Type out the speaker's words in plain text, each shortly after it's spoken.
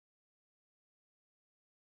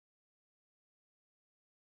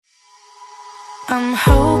I'm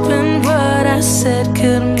hoping what I said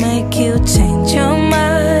could make you change your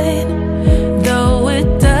mind, though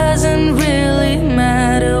it doesn't really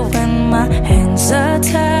matter when my hands are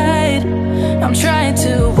tied. I'm trying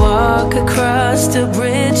to walk across the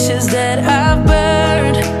bridges that I've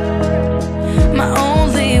burned. My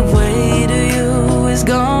only way to you is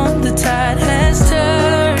gone, the tide has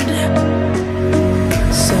turned.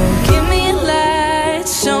 So give me a light,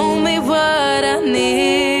 show me what I need.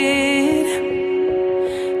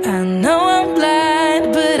 I know I'm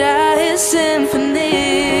blind, but I hear symphonies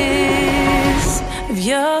of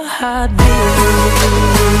your heartbeat.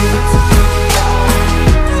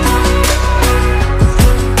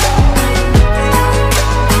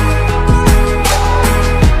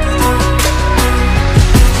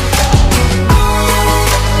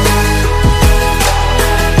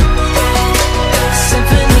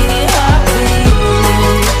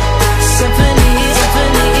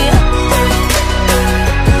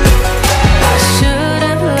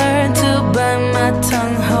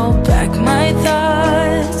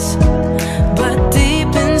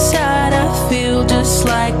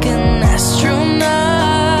 Like an astronaut,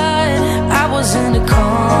 I was in the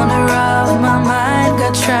corner of my mind,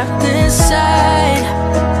 got trapped inside.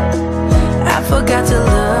 I forgot to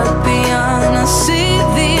look beyond, I see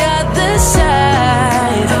the other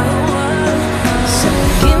side. So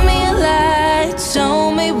give me a light, show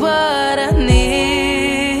me what I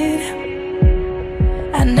need.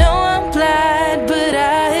 I know I'm blind, but I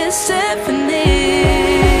hear symphonies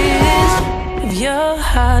of your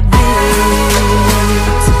heartbeat.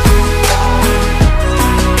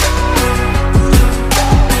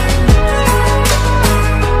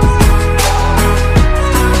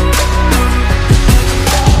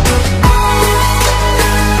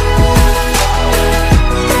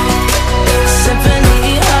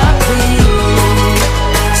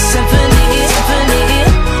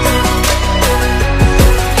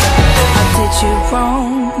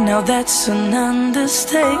 Now that's an understatement.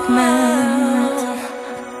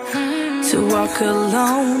 To walk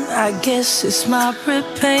alone, I guess it's my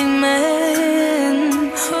repayment.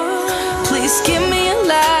 Please give me a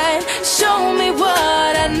light, show me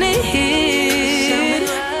what I need.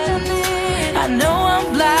 I know I'm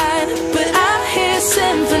blind, but I hear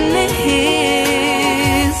symphonies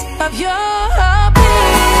of your